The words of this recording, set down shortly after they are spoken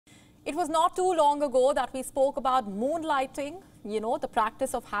It was not too long ago that we spoke about moonlighting, the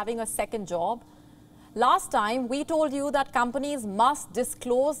practice of having a second job. Last time, we told you that companies must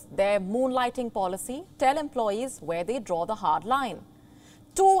disclose their moonlighting policy, tell employees where they draw the hard line.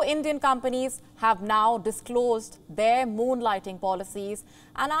 2 Indian companies have now disclosed their moonlighting policies,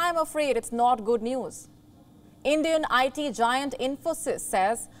 and I am afraid it's not good news. Indian IT giant Infosys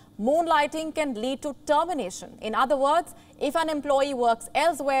says moonlighting can lead to termination. In other words, if an employee works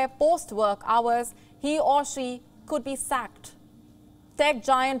elsewhere post-work hours, he or she could be sacked. Tech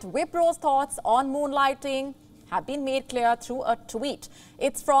giant Wipro's thoughts on moonlighting have been made clear through a tweet.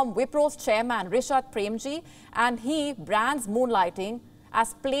 It's from Wipro's chairman, Rishabh Premji, and he brands moonlighting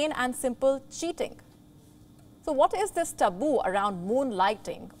as plain and simple cheating. So what is this taboo around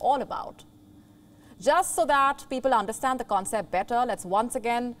moonlighting all about? Just so that people understand the concept better, let's once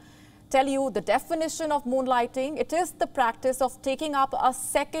again tell you the definition of moonlighting. It is the practice of taking up a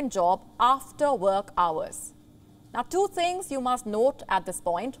second job after work hours. Now, 2 things you must note at this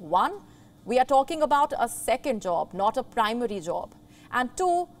point. 1, we are talking about a second job, not a primary job. And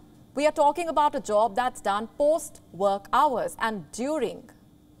 2, we are talking about a job that's done post-work hours and during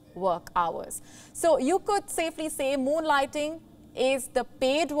work hours. So you could safely say moonlighting is the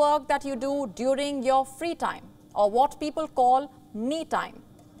paid work that you do during your free time, or what people call me time.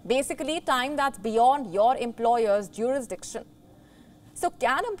 Basically, time that's beyond your employer's jurisdiction. So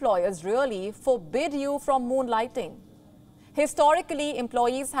can employers really forbid you from moonlighting? Historically,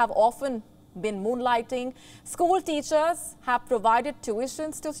 employees have often been moonlighting. School teachers have provided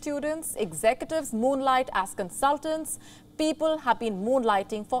tuitions to students. Executives moonlight as consultants. People have been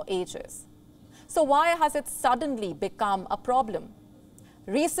moonlighting for ages. So why has it suddenly become a problem?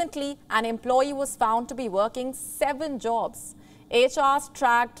 Recently, an employee was found to be working 7 jobs. HR's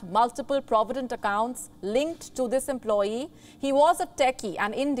tracked multiple Provident accounts linked to this employee. He was a techie,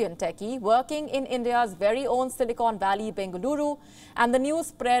 an Indian techie, working in India's very own Silicon Valley, Bengaluru, and the news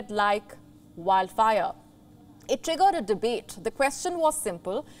spread like wildfire. It triggered a debate. The question was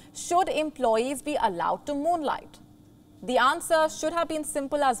simple: should employees be allowed to moonlight? The answer should have been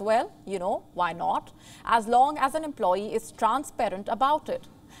simple as well. Why not? As long as an employee is transparent about it.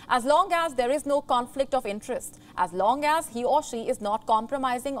 As long as there is no conflict of interest, as long as he or she is not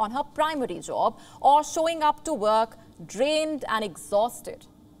compromising on her primary job or showing up to work drained and exhausted.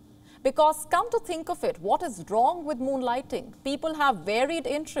 Because come to think of it, what is wrong with moonlighting? People have varied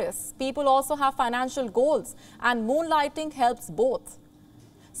interests. People also have financial goals, and moonlighting helps both.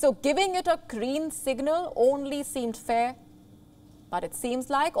 So giving it a green signal only seemed fair. But it seems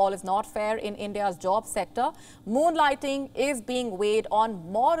like all is not fair in India's job sector. Moonlighting is being weighed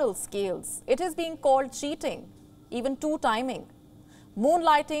on moral scales. It is being called cheating, even 2 timing.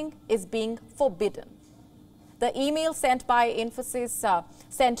 Moonlighting is being forbidden. The email sent by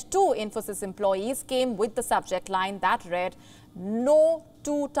sent to Infosys employees came with the subject line that read, "No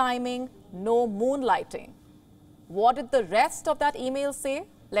 2 timing, no moonlighting." What did the rest of that email say?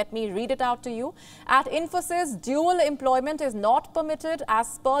 Let me read it out to you. At Infosys, dual employment is not permitted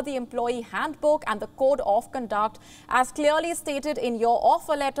as per the employee handbook and the code of conduct. As clearly stated in your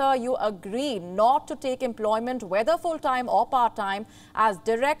offer letter, you agree not to take employment, whether full-time or part-time, as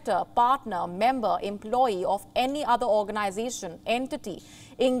director, partner, member, employee of any other organization, entity,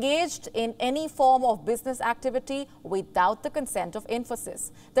 engaged in any form of business activity without the consent of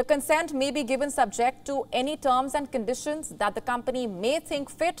Infosys. The consent may be given subject to any terms and conditions that the company may think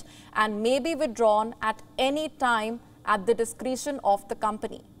fit and may be withdrawn at any time at the discretion of the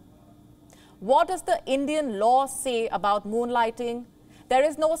company. What does the Indian law say about moonlighting? There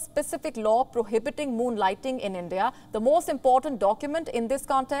is no specific law prohibiting moonlighting in India. The most important document in this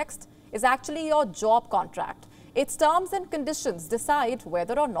context is actually your job contract. Its terms and conditions decide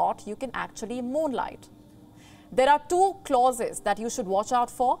whether or not you can actually moonlight. There are 2 clauses that you should watch out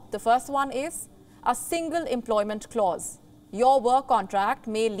for. The first one is a single employment clause. Your work contract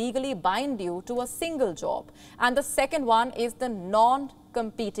may legally bind you to a single job. And the second one is the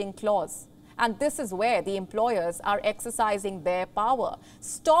non-competing clause. And this is where the employers are exercising their power,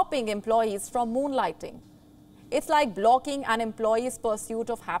 stopping employees from moonlighting. It's like blocking an employee's pursuit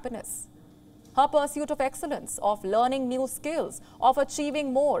of happiness, her pursuit of excellence, of learning new skills, of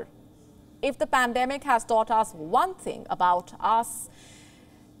achieving more. If the pandemic has taught us one thing about us,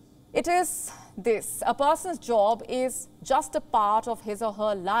 it is this: a person's job is just a part of his or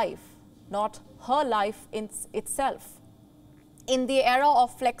her life, not her life in itself. In the era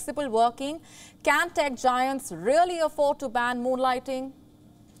of flexible working, can tech giants really afford to ban moonlighting?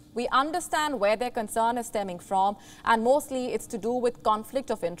 We understand where their concern is stemming from, and mostly it's to do with conflict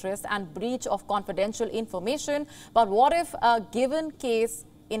of interest and breach of confidential information. But what if a given case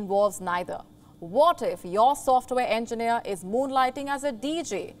involves neither? What if your software engineer is moonlighting as a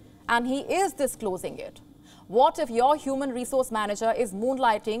DJ and he is disclosing it? What if your human resource manager is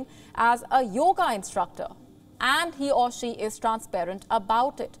moonlighting as a yoga instructor and he or she is transparent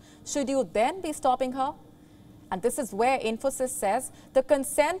about it? Should you then be stopping her? And this is where Infosys says the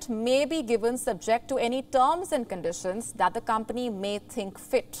consent may be given subject to any terms and conditions that the company may think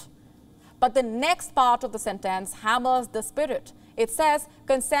fit. But the next part of the sentence hammers the spirit. It says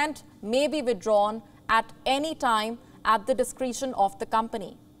consent may be withdrawn at any time at the discretion of the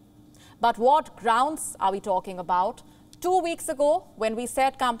company. But what grounds are we talking about? 2 weeks ago, when we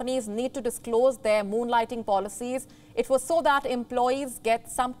said companies need to disclose their moonlighting policies, it was so that employees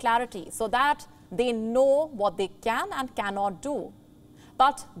get some clarity, so that they know what they can and cannot do.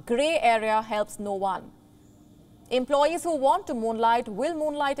 But grey area helps no one. Employees who want to moonlight will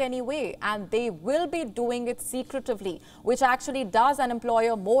moonlight anyway, and they will be doing it secretively, which actually does an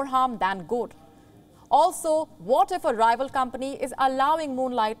employer more harm than good. Also, what if a rival company is allowing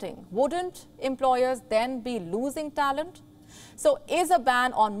moonlighting? Wouldn't employers then be losing talent? So is a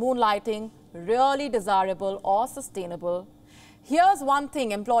ban on moonlighting really desirable or sustainable? Here's one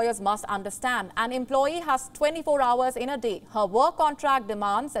thing employers must understand. An employee has 24 hours in a day. Her work contract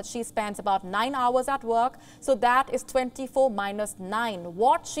demands that she spends about 9 hours at work. So that is 24 minus 9.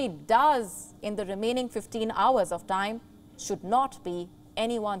 What she does in the remaining 15 hours of time should not be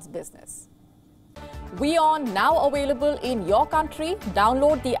anyone's business. WION now available in your country.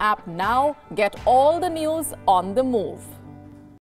 Download the app now. Get all the news on the move.